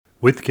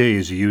With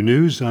KAZU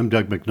News, I'm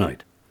Doug McKnight.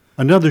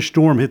 Another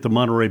storm hit the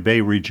Monterey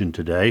Bay region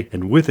today,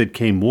 and with it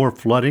came more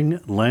flooding,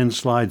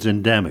 landslides,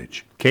 and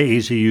damage.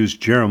 KAZU's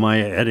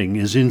Jeremiah Edding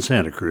is in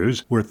Santa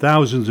Cruz, where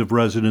thousands of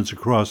residents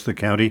across the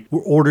county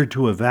were ordered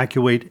to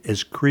evacuate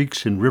as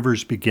creeks and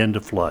rivers began to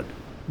flood.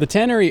 The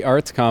Tannery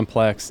Arts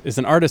Complex is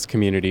an artist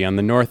community on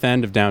the north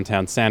end of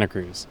downtown Santa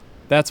Cruz.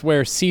 That's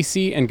where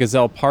Cece and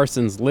Gazelle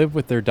Parsons live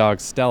with their dog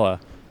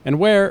Stella, and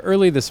where,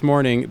 early this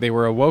morning, they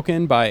were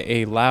awoken by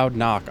a loud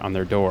knock on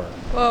their door.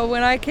 Well,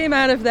 when I came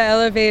out of the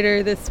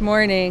elevator this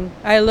morning,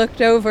 I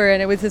looked over and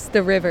it was just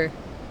the river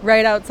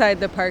right outside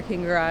the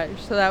parking garage.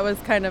 So that was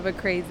kind of a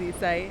crazy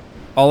sight.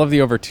 All of the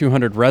over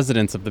 200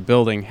 residents of the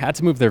building had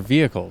to move their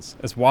vehicles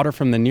as water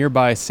from the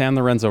nearby San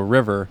Lorenzo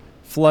River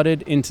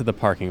flooded into the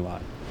parking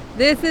lot.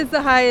 This is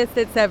the highest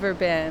it's ever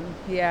been,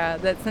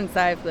 that's since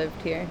I've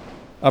lived here.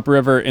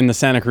 Upriver in the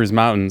Santa Cruz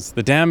Mountains,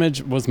 the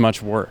damage was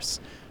much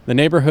worse. The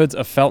neighborhoods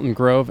of Felton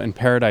Grove and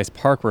Paradise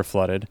Park were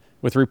flooded,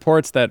 with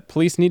reports that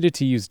police needed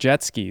to use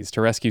jet skis to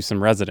rescue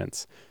some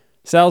residents.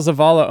 Sal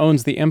Zavala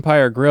owns the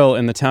Empire Grill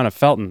in the town of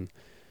Felton.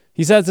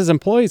 He says his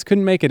employees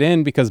couldn't make it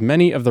in because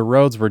many of the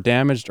roads were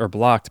damaged or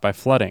blocked by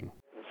flooding.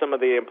 Some of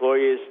the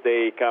employees,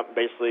 they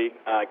basically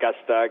got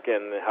stuck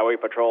in the highway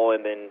patrol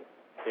and then,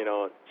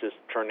 just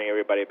turning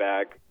everybody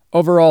back.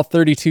 Overall,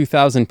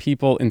 32,000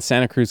 people in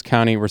Santa Cruz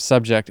County were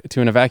subject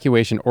to an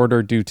evacuation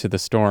order due to the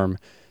storm.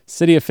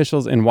 City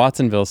officials in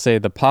Watsonville say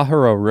the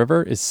Pajaro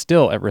River is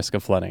still at risk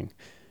of flooding.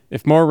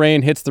 If more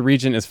rain hits the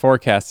region as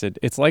forecasted,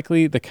 it's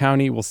likely the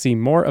county will see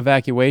more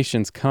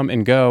evacuations come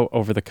and go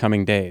over the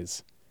coming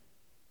days.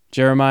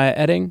 Jeremiah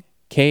Edding,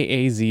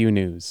 KAZU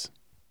News.